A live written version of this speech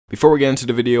Before we get into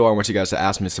the video, I want you guys to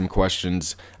ask me some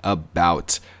questions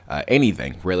about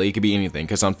anything, really. It could be anything,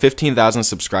 because on 15,000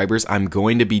 subscribers, I'm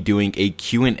going to be doing a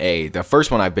Q&A, the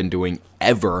first one I've been doing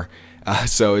ever.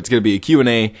 So it's going to be a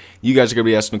Q&A. You guys are going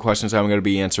to be asking questions, I'm going to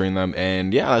be answering them,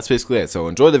 and yeah, that's basically it. So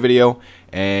enjoy the video,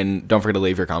 and don't forget to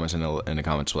leave your comments in the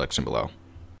comment section below.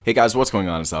 Hey guys, what's going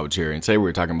on? It's Salvage here, and today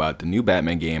we're talking about the new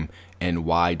Batman game and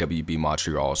why WB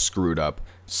Montreal screwed up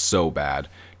so bad.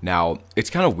 Now, it's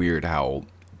kind of weird how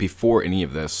before any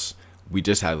of this, we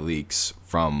just had leaks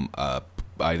from,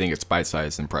 I think it's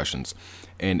bite-sized impressions,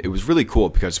 and it was really cool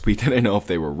because we didn't know if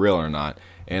they were real or not,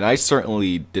 and I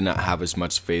certainly did not have as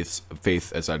much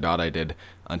faith as I thought I did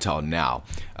until now,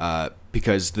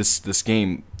 because this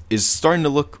game is starting to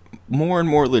look more and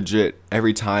more legit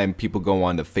every time people go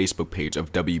on the Facebook page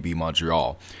of WB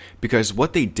Montreal, because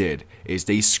what they did is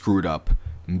they screwed up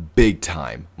big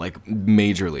time, like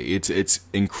majorly. It's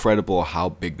incredible how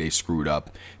big they screwed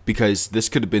up, because this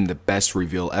could have been the best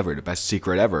reveal ever, the best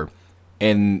secret ever,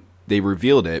 and they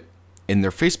revealed it in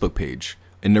their Facebook page,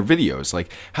 in their videos.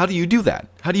 Like, how do you do that?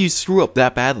 How do you screw up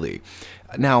that badly?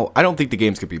 Now, I don't think the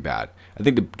game's gonna be bad. I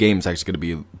think the game's actually going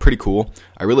to be pretty cool.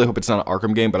 I really hope it's not an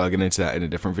Arkham game, but I'll get into that in a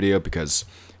different video, because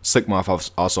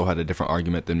Slickmoth also had a different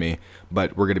argument than me,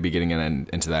 but we're going to be getting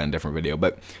into that in a different video.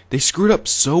 But they screwed up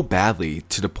so badly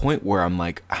to the point where I'm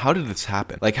like, how did this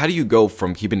happen? Like, how do you go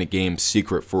from keeping a game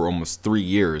secret for almost 3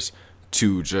 years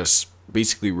to just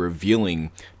basically revealing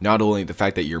not only the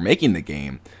fact that you're making the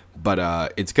game,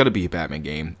 but it's going to be a Batman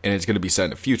game, and it's going to be set in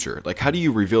the future? Like, how do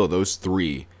you reveal those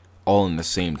three all in the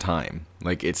same time?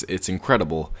 Like, it's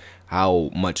incredible how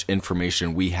much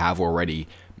information we have already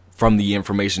from the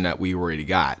information that we already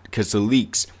got, because the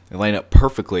leaks line up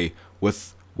perfectly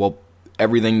with, well,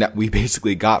 everything that we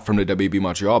basically got from the WB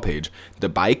Montreal page. The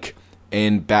bike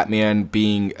and Batman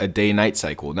being a day-night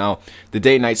cycle. Now, the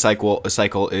day-night cycle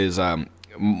is,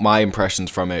 my impressions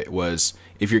from it was,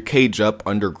 if you're caged up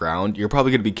underground, you're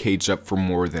probably going to be caged up for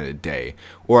more than a day,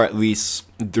 or at least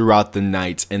throughout the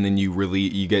night, and then you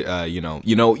get,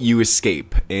 you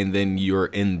escape, and then you're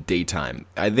in daytime.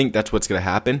 I think that's what's going to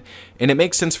happen, and it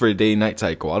makes sense for a day-night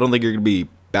cycle. I don't think you're going to be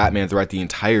Batman throughout the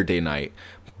entire day-night,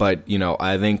 but,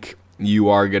 I think you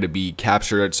are going to be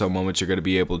captured at some moments. You're going to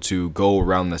be able to go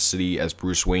around the city as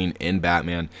Bruce Wayne and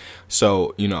Batman.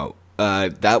 So,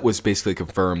 that was basically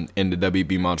confirmed in the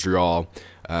WB Montreal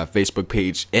Facebook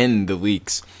page and the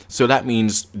leaks. So that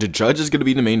means the Judge is going to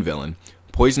be the main villain.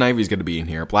 Poison Ivy is going to be in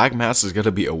here. Black Mask is going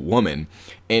to be a woman.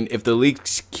 And if the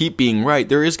leaks keep being right,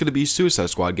 there is going to be Suicide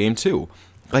Squad game too.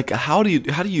 Like, how do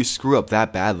you screw up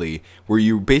that badly, where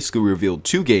you basically revealed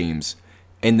 2 games,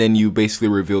 and then you basically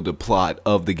revealed the plot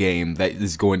of the game that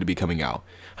is going to be coming out?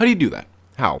 How do you do that?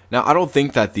 How? Now, I don't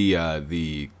think that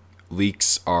the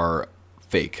leaks are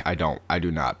fake. I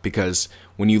do not, because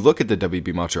when you look at the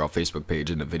WB Montreal Facebook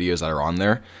page and the videos that are on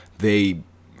there, they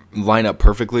line up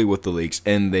perfectly with the leaks,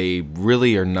 and they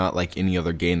really are not like any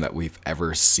other game that we've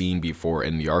ever seen before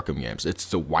in the Arkham games. It's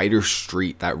the wider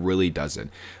street that really does it.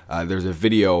 There's a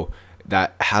video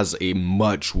that has a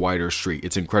much wider street.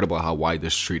 It's incredible how wide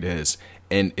this street is,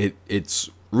 and it's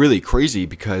really crazy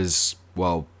because,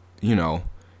 well,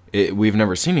 we've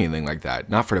never seen anything like that.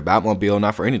 Not for the Batmobile,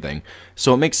 not for anything.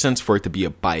 So it makes sense for it to be a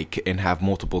bike and have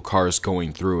multiple cars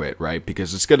going through it, right?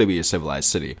 Because it's going to be a civilized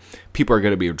city. People are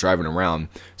going to be driving around.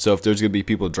 So if there's going to be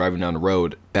people driving down the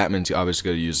road, Batman's obviously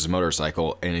going to use his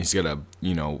motorcycle, and he's going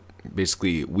to,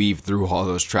 basically weave through all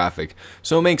those traffic.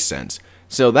 So it makes sense.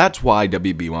 So that's why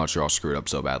WB Montreal screwed up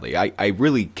so badly. I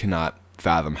really cannot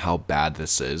fathom how bad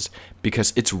this is,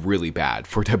 because it's really bad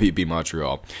for WB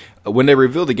Montreal. When they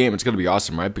reveal the game, it's going to be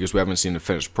awesome, right? Because we haven't seen the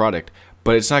finished product,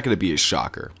 but it's not going to be a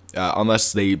shocker.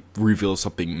 Unless they reveal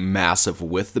something massive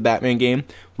with the Batman game.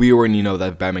 We already know that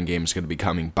the Batman game is going to be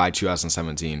coming by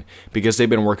 2017, because they've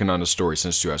been working on the story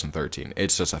since 2013.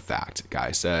 It's just a fact,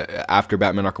 guys. After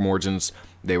Batman Arkham Origins,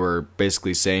 they were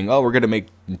basically saying, oh, we're going to make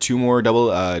 2 more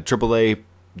AAA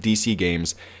DC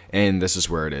games, and this is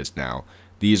where it is now.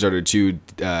 These are the 2,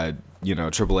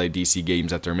 AAA DC games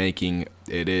that they're making.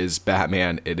 It is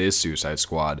Batman, it is Suicide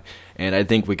Squad, and I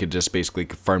think we could just basically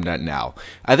confirm that now.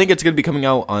 I think it's going to be coming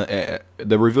out on,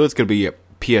 the reveal is going to be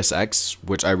PSX,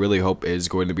 which I really hope is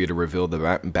going to be to reveal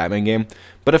the Batman game,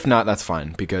 but if not, that's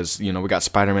fine, because, we got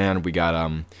Spider-Man, we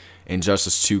got,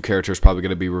 Injustice 2 characters probably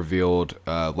going to be revealed.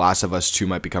 Last of Us 2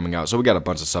 might be coming out. So we got a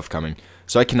bunch of stuff coming.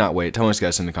 So I cannot wait. Tell me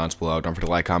guys in the comments below. Don't forget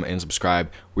to like, comment, and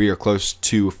subscribe. We are close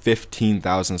to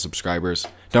 15,000 subscribers.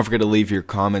 Don't forget to leave your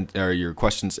comment or your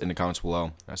questions in the comments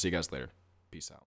below. I'll see you guys later. Peace out.